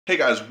Hey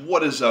guys,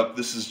 what is up?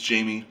 This is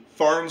Jamie,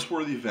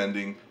 Farnsworthy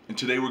Vending, and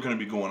today we're going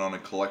to be going on a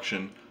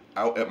collection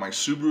out at my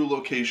Subaru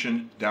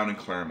location down in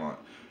Claremont.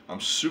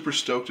 I'm super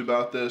stoked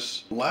about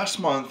this. Last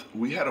month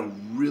we had a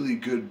really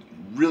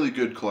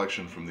good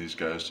collection from these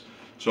guys,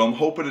 so I'm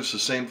hoping it's the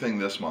same thing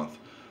this month.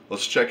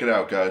 Let's check it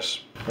out,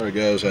 guys. Alright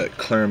guys, at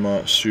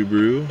Claremont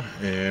Subaru,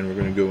 and we're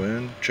going to go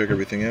in, check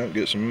everything out,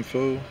 get some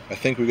info. I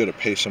think we got to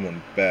pay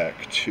someone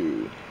back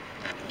too.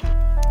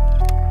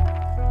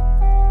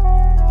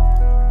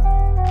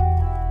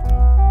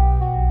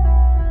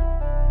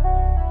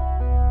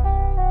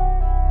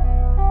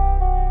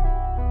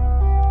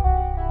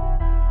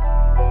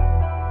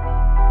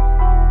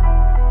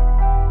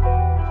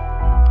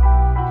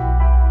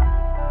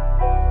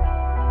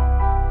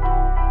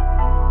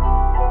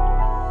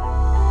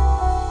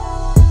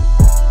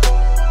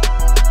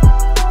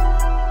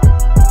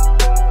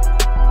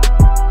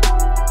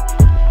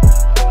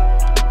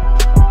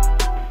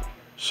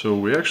 So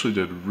we actually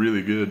did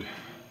really good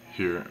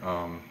here.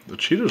 The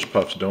Cheetos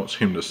Puffs don't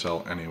seem to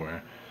sell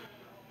anywhere,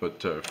 but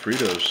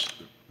Fritos,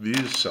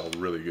 these sell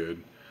really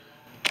good.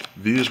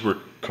 These were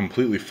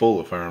completely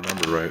full if I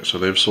remember right, so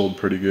they've sold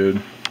pretty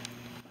good.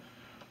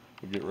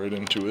 We'll get right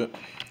into it,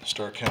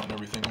 start counting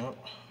everything up.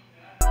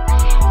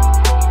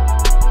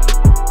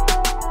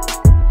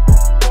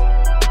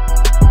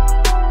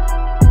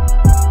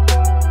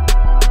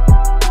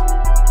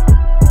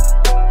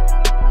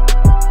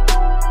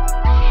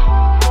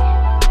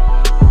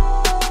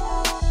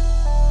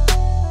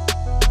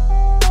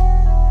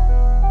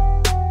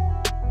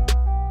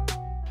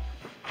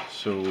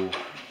 So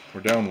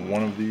we're down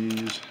one of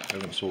these. I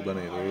haven't sold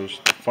any of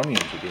those. The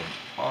Funyuns are doing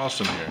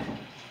awesome here.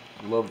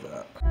 Love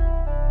that.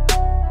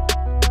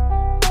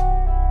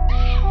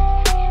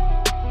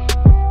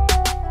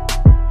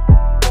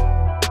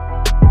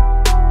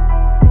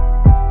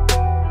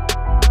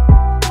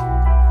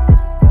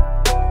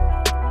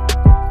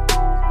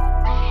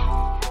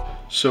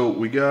 So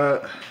we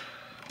got a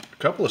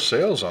couple of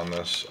sales on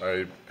this.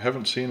 I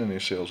haven't seen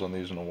any sales on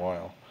these in a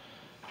while,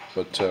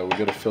 but we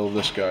got to fill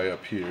this guy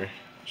up here.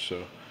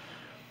 So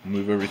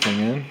move everything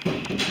in.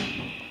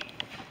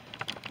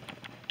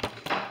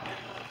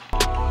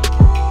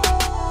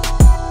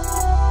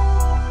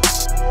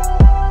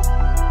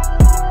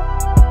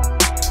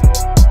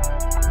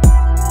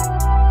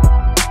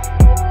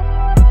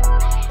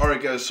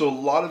 Alright guys, so a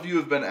lot of you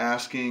have been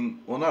asking,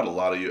 well not a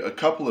lot of you, a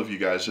couple of you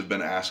guys have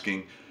been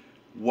asking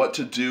what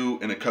to do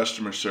in a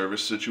customer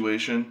service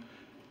situation,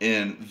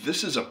 and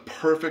this is a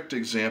perfect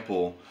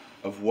example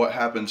of what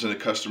happens in a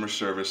customer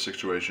service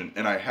situation,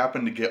 and I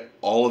happen to get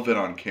all of it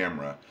on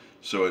camera,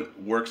 so it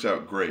works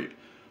out great.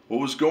 What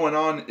was going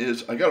on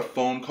is I got a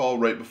phone call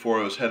right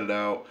before I was headed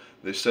out.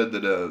 They said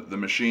that the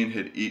machine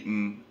had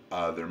eaten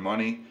their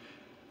money.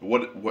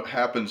 What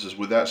happens is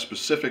with that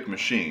specific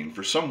machine,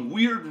 for some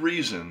weird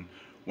reason,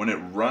 when it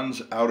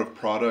runs out of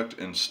product,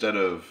 instead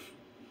of,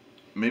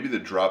 maybe the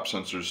drop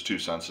sensor is too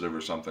sensitive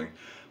or something,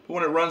 but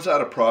when it runs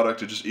out of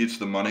product, it just eats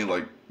the money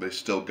like they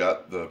still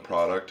got the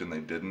product and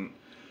they didn't.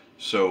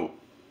 So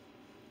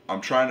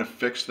I'm trying to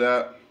fix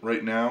that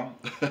right now.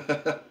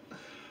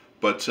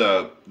 But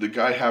the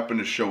guy happened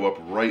to show up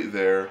right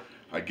there.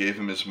 I gave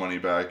him his money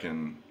back,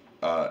 and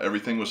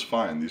everything was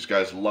fine. These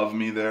guys love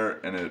me there,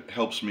 and it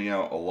helps me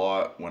out a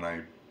lot when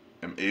I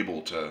am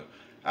able to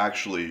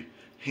actually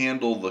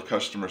handle the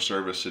customer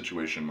service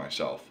situation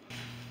myself.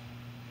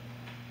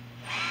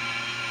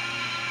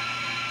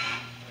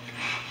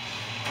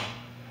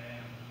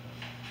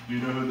 Do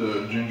you know who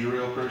the ginger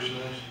ale person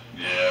is?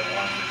 Yeah,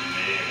 one for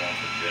me and one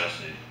for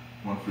Jesse.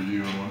 One for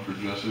you and one for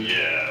Jesse?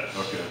 Yes.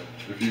 Okay.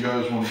 If you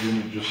guys want to give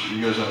me just, you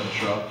guys out in the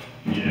shop?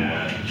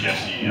 Yeah,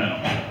 Jesse, I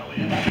don't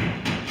know.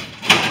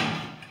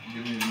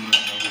 Give me a minute and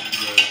I'll get you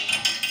guys.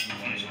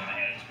 You just want to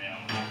hand it to me?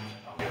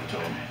 I'll give it to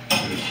him.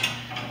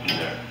 He's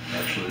there.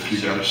 Actually, if you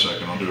got a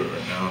second, I'll do it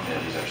right now. Yeah,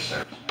 he's our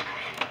service.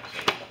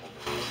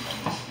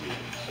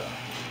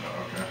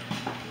 Okay.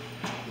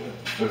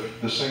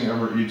 If this thing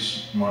ever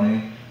eats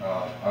money,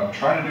 I'm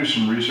trying to do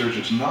some research.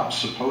 It's not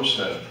supposed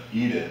to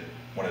eat it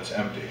when it's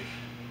empty.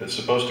 It's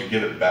supposed to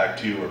give it back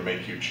to you or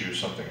make you choose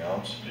something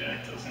else. Yeah,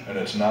 it doesn't. And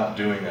it's not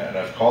doing that. And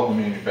I've called the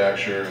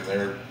manufacturer, and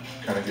they're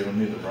kind of giving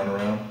me the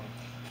runaround.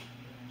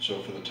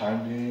 So for the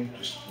time being,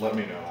 just let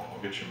me know. I'll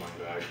get your money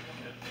back.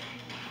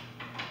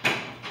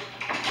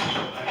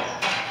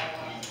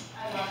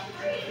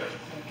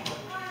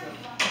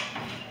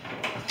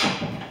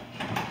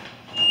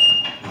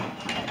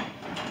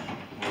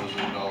 What was it,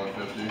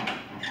 $1.50?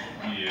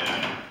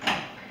 Yeah.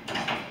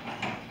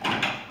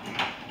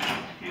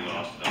 He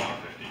lost $1.50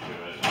 to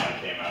it, and I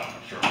came out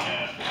and short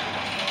cash to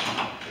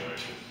it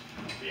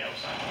because the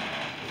outside.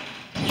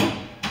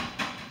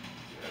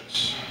 It's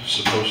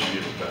supposed to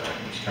give it back,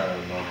 and it's kind of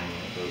annoying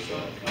when it does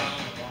that.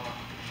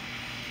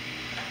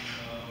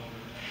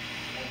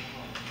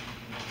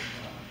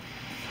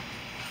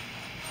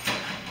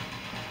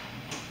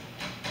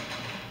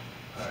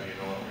 You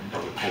know what, we can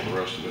probably pull the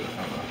rest of it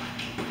out of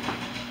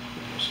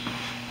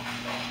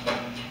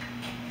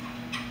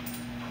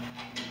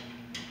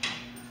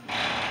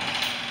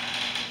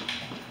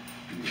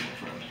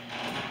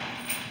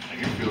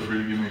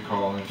free to give me a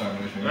call anytime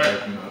anything's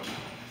acting up.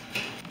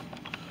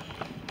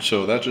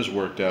 So that just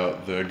worked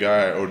out. The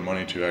guy I owed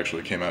money to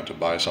actually came out to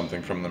buy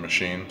something from the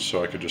machine,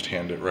 so I could just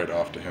hand it right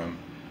off to him.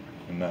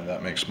 And now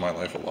that makes my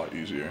life a lot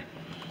easier.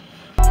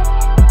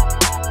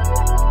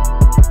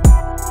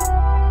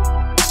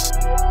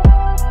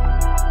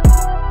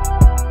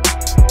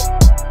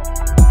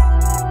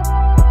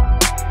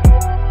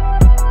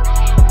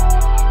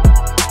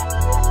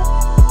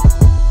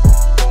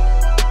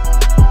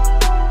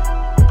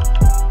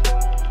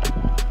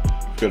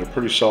 Got a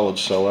pretty solid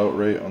sellout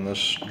rate on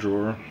this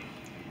drawer.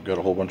 Got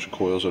a whole bunch of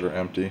coils that are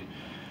empty.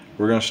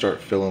 We're gonna start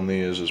filling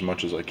these as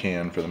much as I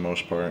can for the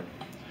most part.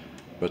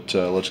 But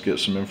let's get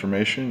some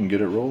information and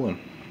get it rolling.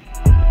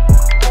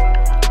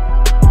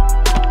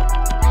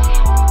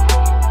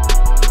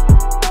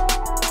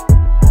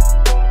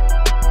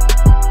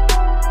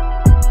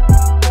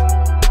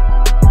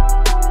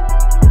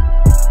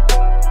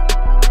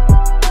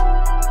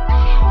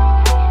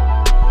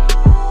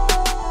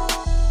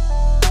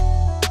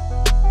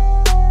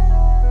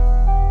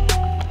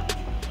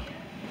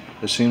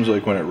 It seems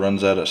like when it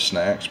runs out of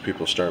snacks,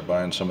 people start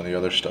buying some of the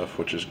other stuff,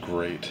 which is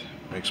great.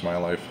 Makes my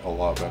life a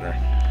lot better.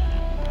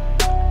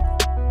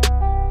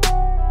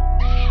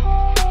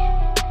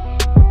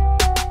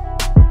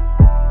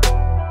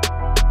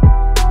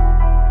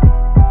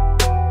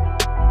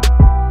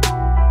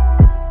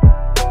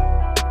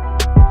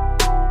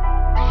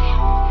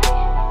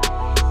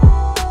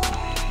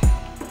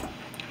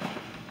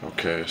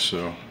 Okay,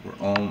 so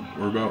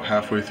we're about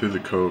halfway through the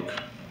Coke.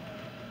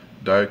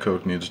 Diet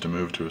Coke needs to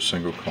move to a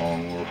single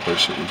column. We'll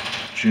replace it with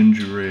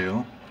ginger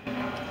ale.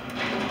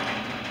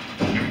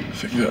 I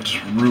think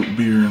that's root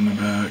beer in the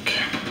back.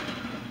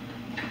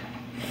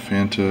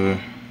 Fanta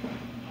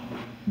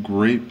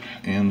grape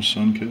and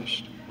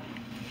Sunkist.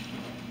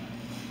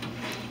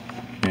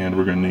 And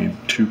we're gonna need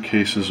 2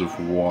 cases of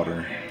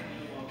water.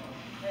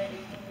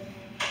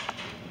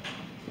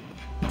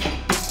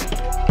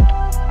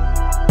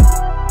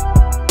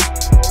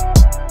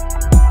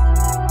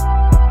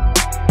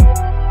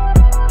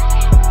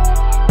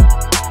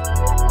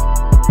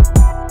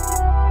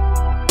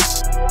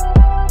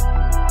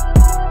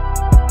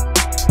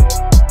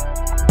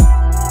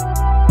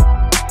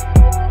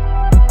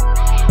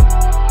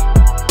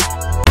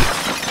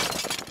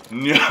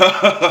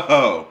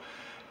 No!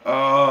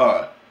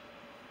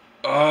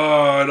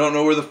 I don't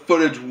know where the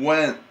footage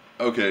went.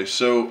 Okay,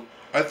 so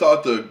I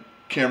thought the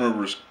camera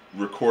was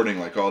recording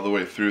like all the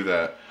way through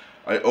that.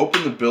 I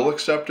opened the bill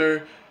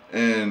acceptor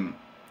and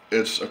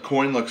it's a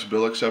Coinlux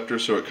bill acceptor,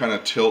 so it kind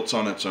of tilts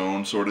on its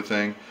own sort of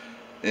thing.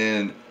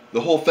 And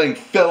the whole thing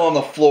fell on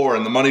the floor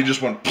and the money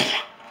just went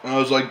and I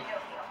was like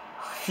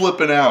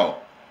flipping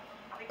out.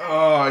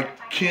 Oh, I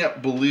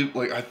can't believe,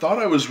 like, I thought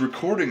I was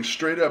recording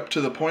straight up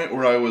to the point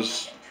where I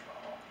was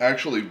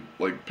actually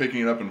like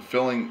picking it up and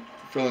filling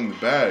the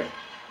bag,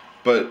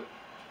 but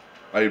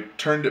I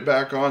turned it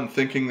back on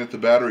thinking that the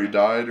battery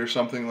died or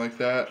something like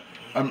that.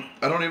 I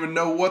don't even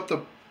know what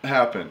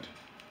happened.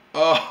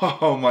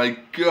 Oh my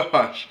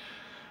gosh.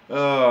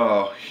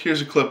 Oh,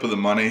 here's a clip of the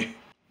money.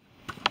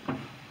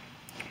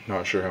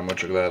 Not sure how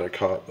much of that I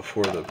caught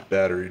before the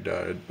battery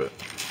died, but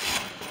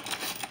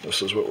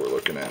this is what we're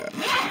looking at.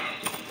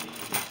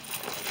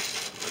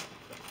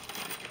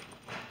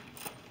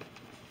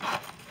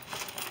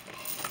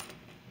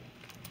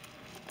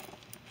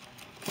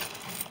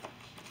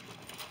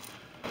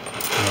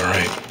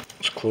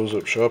 Close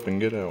up shop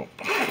and get out.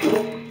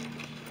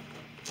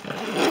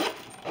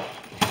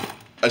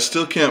 I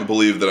still can't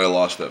believe that I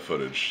lost that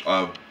footage.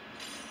 I'm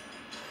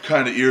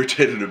kind of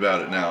irritated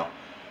about it now.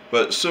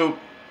 But so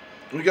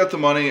we got the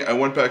money. I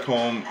went back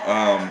home.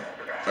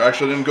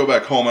 Actually, I didn't go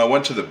back home. I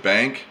went to the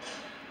bank,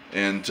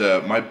 and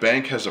my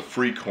bank has a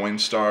free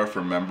Coinstar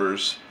for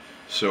members.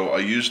 So I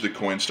used the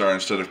Coinstar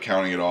instead of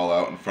counting it all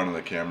out in front of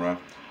the camera.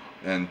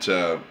 And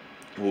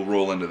we'll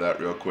roll into that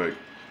real quick.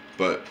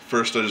 But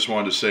first, I just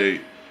wanted to say,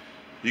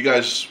 you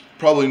guys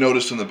probably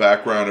noticed in the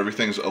background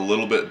everything's a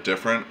little bit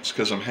different. It's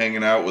because I'm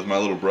hanging out with my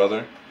little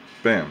brother.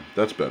 Bam,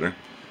 that's better.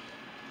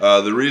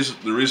 The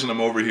reason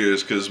I'm over here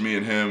is because me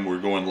and him,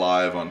 we're going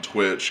live on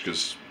Twitch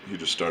because he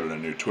just started a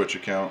new Twitch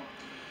account.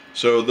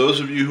 So those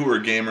of you who are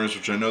gamers,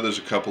 which I know there's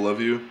a couple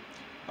of you,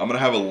 I'm going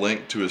to have a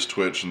link to his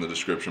Twitch in the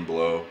description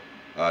below.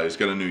 He's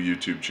got a new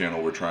YouTube channel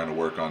we're trying to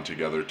work on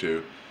together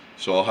too.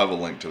 So I'll have a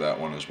link to that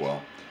one as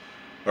well.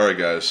 Alright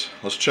guys,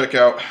 let's check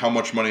out how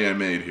much money I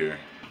made here.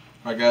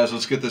 Alright guys,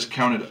 let's get this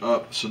counted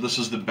up. So this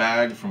is the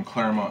bag from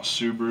Claremont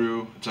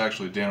Subaru. It's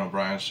actually Dan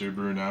O'Brien's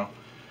Subaru now.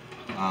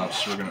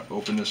 So we're going to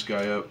open this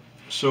guy up.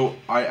 So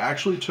I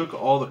actually took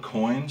all the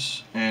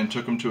coins and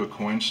took them to a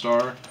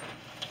Coinstar.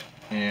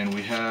 And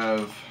we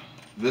have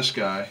this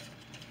guy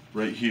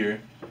right here.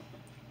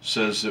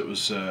 Says it was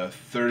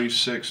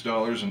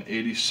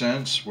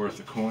 $36.80 worth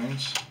of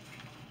coins.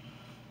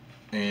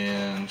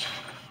 And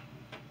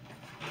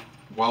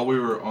while we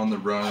were on the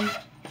run,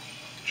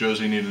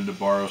 Josie needed to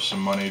borrow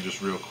some money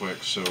just real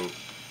quick, so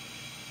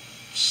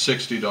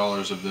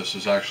 $60 of this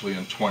is actually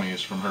in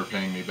 20s from her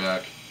paying me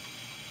back.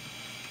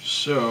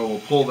 So we'll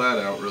pull that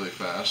out really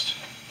fast.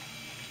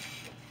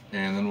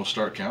 and then we'll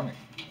start counting.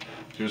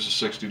 Here's the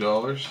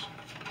 $60. So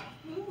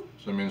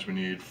that means we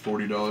need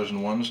 $40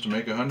 in ones to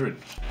make 100.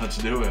 Let's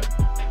do it.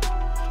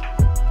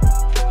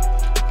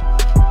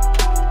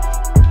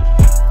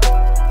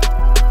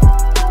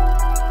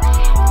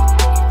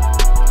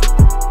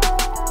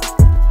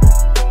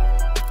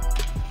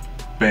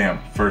 Bam,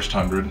 first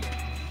 100.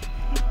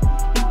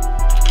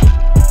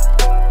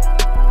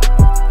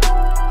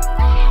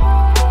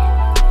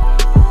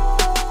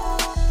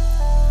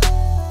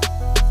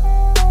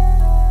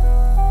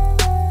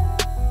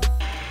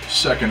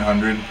 Second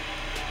 100.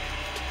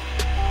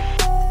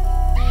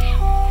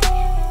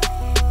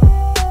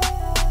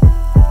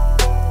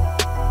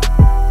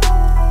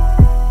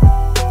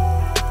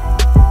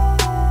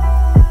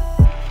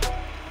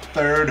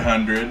 Third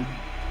 100.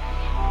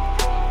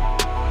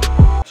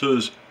 So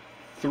it's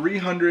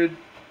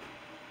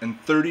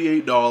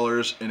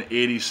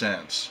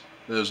 $338.80.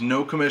 There's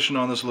no commission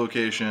on this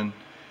location.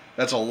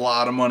 That's a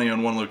lot of money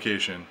on one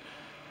location.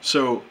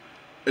 So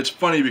it's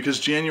funny because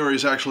January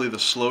is actually the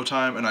slow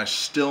time and I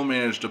still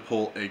managed to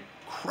pull a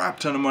crap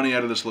ton of money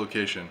out of this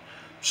location.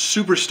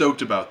 Super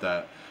stoked about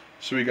that.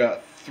 So we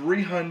got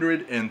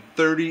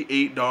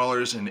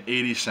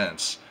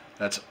 $338.80.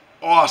 That's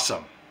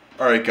awesome.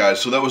 Alright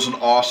guys, so that was an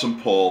awesome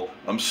pull.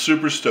 I'm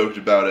super stoked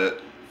about it.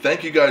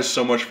 Thank you guys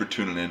so much for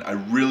tuning in. I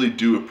really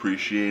do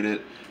appreciate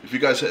it. If you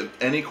guys have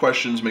any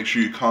questions, make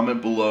sure you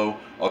comment below.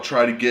 I'll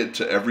try to get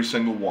to every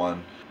single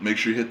one. Make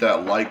sure you hit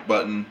that like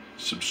button,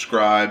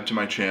 subscribe to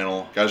my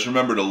channel. Guys,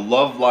 remember to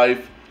love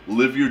life,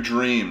 live your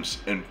dreams,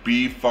 and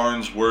be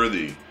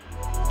Farnsworthy.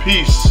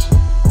 Peace.